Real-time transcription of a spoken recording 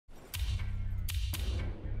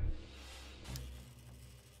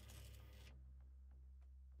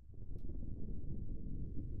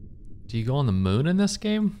Do you go on the moon in this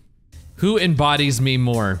game? Who embodies me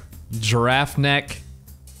more? Giraffe neck?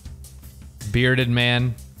 Bearded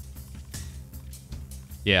man?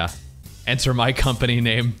 Yeah. Enter my company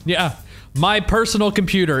name. Yeah. My personal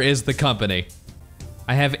computer is the company.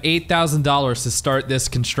 I have $8,000 to start this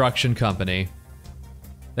construction company.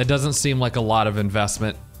 That doesn't seem like a lot of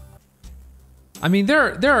investment. I mean,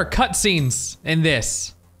 there are cutscenes in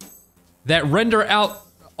this that render out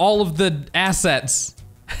all of the assets.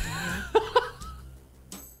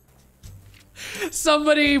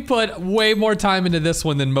 Somebody put way more time into this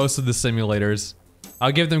one than most of the simulators.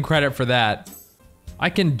 I'll give them credit for that. I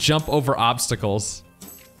can jump over obstacles.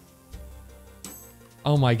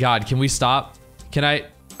 Oh my god, can we stop? Can I?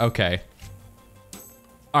 Okay.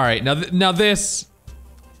 All right, now this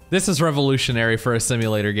is revolutionary for a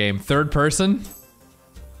simulator game. Third person?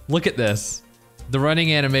 Look at this. The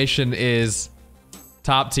running animation is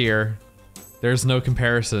top tier. There's no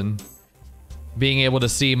comparison. Being able to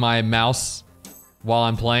see my mouse while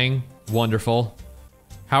I'm playing, wonderful.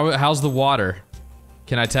 How's the water?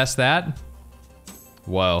 Can I test that?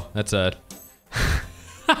 Whoa, that's a...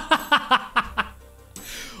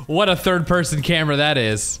 What a third person camera that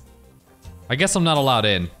is. I guess I'm not allowed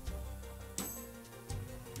in.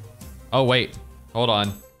 Oh wait, hold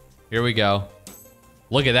on. Here we go.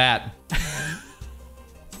 Look at that.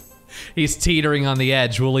 He's teetering on the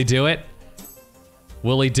edge. Will he do it?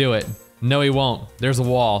 Will he do it? No, he won't. There's a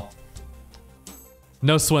wall.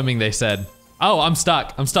 No swimming, they said. Oh, I'm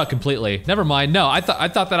stuck. I'm stuck completely. Never mind. No, I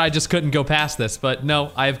thought that I just couldn't go past this, but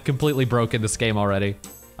no, I've completely broken this game already.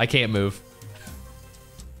 I can't move.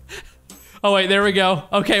 Oh wait, there we go.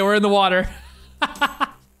 Okay, we're in the water.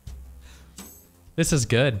 This is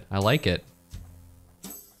good. I like it.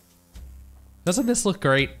 Doesn't this look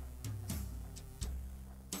great?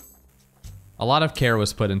 A lot of care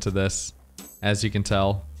was put into this, as you can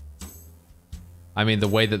tell. I mean, the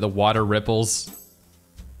way that the water ripples,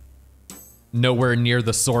 nowhere near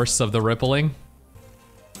the source of the rippling.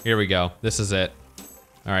 Here we go. This is it.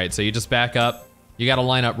 All right, so you just back up. You gotta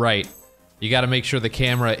line up right. You gotta make sure the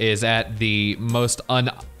camera is at the most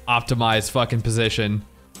unoptimized fucking position.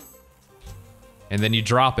 And then you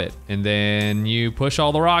drop it, and then you push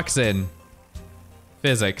all the rocks in.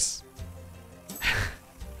 Physics.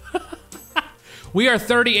 We are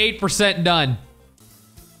 38% done.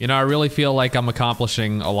 You know, I really feel like I'm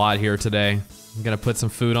accomplishing a lot here today. I'm gonna put some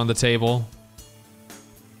food on the table.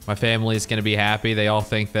 My family's gonna be happy. They all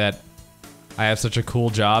think that I have such a cool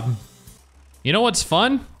job. You know what's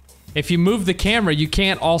fun? If you move the camera, you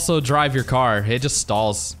can't also drive your car. It just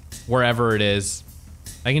stalls wherever it is.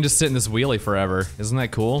 I can just sit in this wheelie forever. Isn't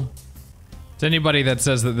that cool? To anybody that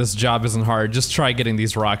says that this job isn't hard, just try getting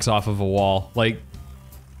these rocks off of a wall. Like,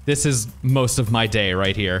 this is most of my day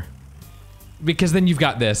right here. Because then you've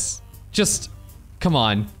got this. Just, come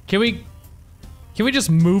on. Can we just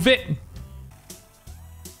move it?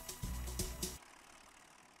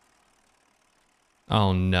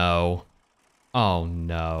 Oh no. Oh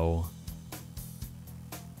no.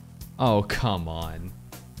 Oh, come on.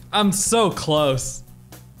 I'm so close.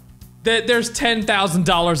 There's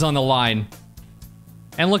 $10,000 on the line.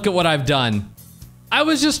 And look at what I've done. I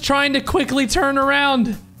was just trying to quickly turn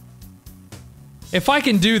around. If I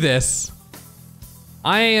can do this,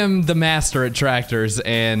 I am the master at tractors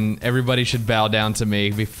and everybody should bow down to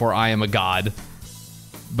me before I am a god.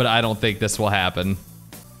 But I don't think this will happen.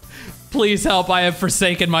 Please help, I have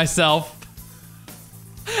forsaken myself.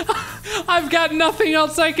 I've got nothing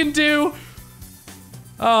else I can do.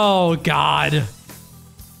 Oh, God.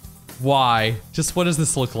 Why? Just what does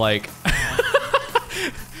this look like?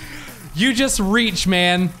 You just reach,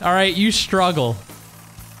 man. All right, you struggle.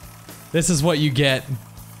 This is what you get.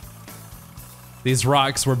 These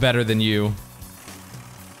rocks were better than you.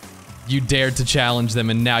 You dared to challenge them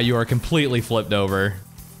and now you are completely flipped over.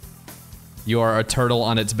 You are a turtle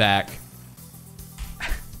on its back.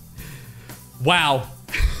 Wow.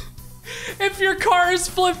 If your car is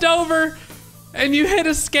flipped over and you hit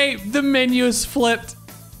escape, the menu is flipped.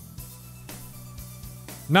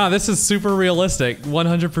 Nah, this is super realistic,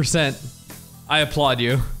 100%. I applaud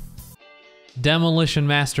you. Demolition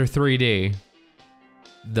Master 3D.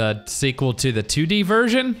 The sequel to the 2D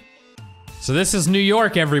version? So this is New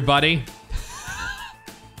York, everybody.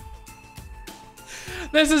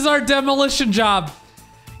 This is our demolition job.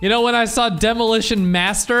 You know, when I saw Demolition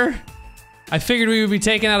Master, I figured we would be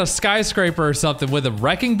taking out a skyscraper or something with a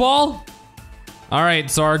wrecking ball. All right,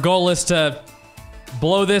 so our goal is to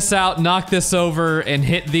blow this out, knock this over, and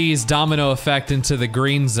hit these domino effect into the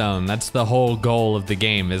green zone. That's the whole goal of the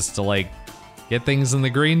game, is to like get things in the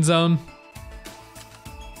green zone.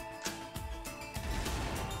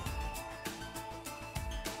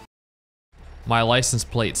 My license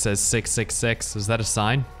plate says 666. Is that a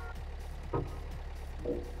sign?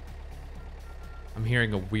 I'm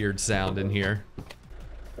hearing a weird sound in here.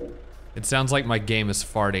 It sounds like my game is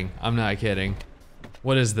farting. I'm not kidding.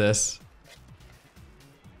 What is this?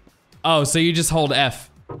 Oh, so you just hold F.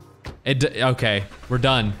 Okay, we're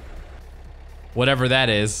done. Whatever that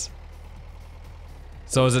is.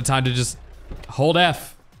 So is it time to just hold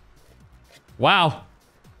F? Wow.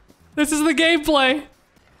 This is the gameplay.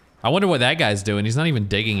 I wonder what that guy's doing. He's not even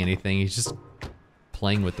digging anything. He's just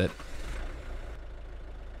playing with it.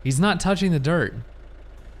 He's not touching the dirt.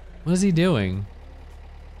 What is he doing?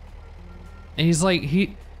 And he's like,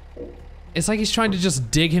 it's like he's trying to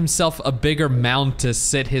just dig himself a bigger mound to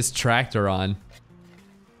sit his tractor on.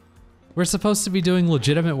 We're supposed to be doing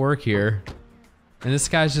legitimate work here. And this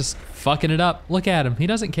guy's just fucking it up. Look at him, he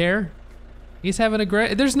doesn't care. He's having a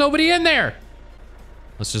great, there's nobody in there.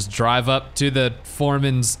 Let's just drive up to the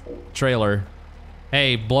foreman's trailer.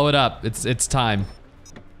 Hey, blow it up, it's time.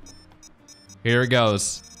 Here it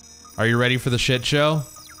goes. Are you ready for the shit show?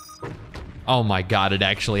 Oh my god, it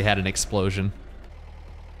actually had an explosion.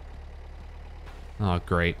 Oh,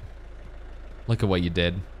 great. Look at what you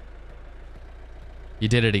did. You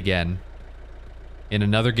did it again. In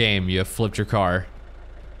another game, you have flipped your car.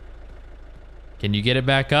 Can you get it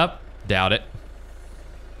back up? Doubt it.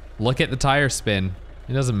 Look at the tire spin.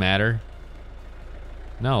 It doesn't matter.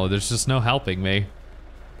 No, there's just no helping me.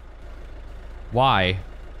 Why?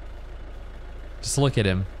 Just look at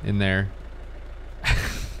him in there.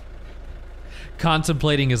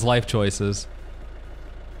 Contemplating his life choices.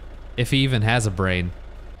 If he even has a brain.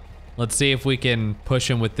 Let's see if we can push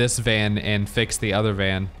him with this van and fix the other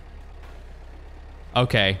van.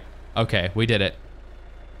 Okay, okay, we did it.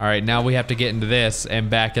 All right, now we have to get into this and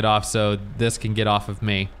back it off so this can get off of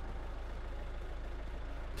me.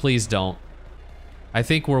 Please don't. I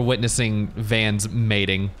think we're witnessing vans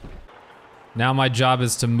mating. Now my job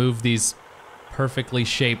is to move these perfectly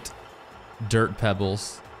shaped dirt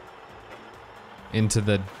pebbles into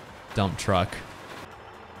the dump truck.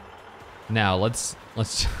 Now let's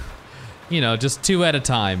you know, just 2 at a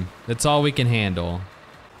time. That's all we can handle.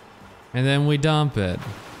 And then we dump it.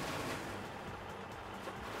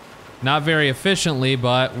 Not very efficiently,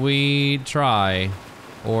 but we try.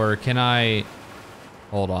 Or can I,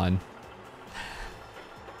 hold on.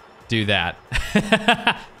 Do that.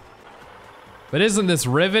 But isn't this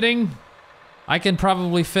riveting? I can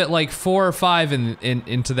probably fit like 4 or 5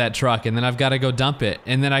 into that truck, and then I've got to go dump it,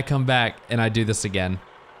 and then I come back and I do this again.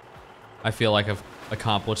 I feel like I've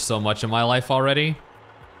accomplished so much in my life already.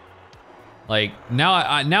 Like now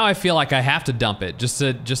I feel like I have to dump it just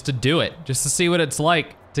to do it, just to see what it's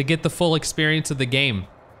like, to get the full experience of the game.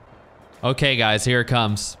 Okay guys, here it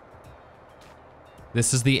comes.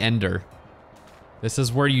 This is the ender. This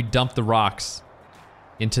is where you dump the rocks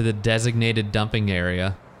into the designated dumping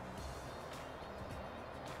area.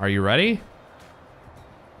 Are you ready?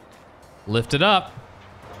 Lift it up.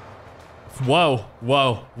 Whoa,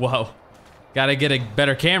 whoa, whoa. Gotta get a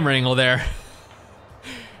better camera angle there.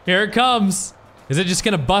 Here it comes. Is it just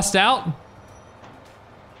gonna bust out?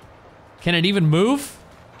 Can it even move?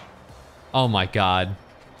 Oh my god.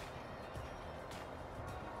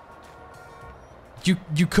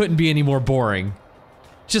 You couldn't be any more boring.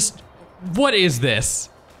 Just, what is this?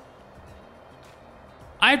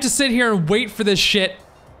 I have to sit here and wait for this shit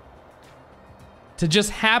to just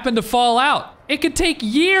happen to fall out. It could take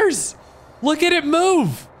years. Look at it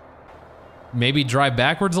move. Maybe drive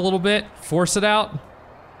backwards a little bit, force it out.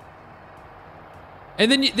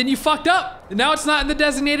 And then you fucked up. Now it's not in the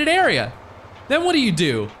designated area. Then what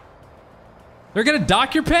do? They're gonna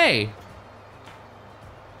dock your pay.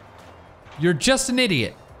 You're just an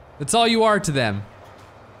idiot. That's all you are to them.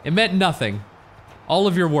 It meant nothing. All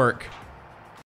of your work.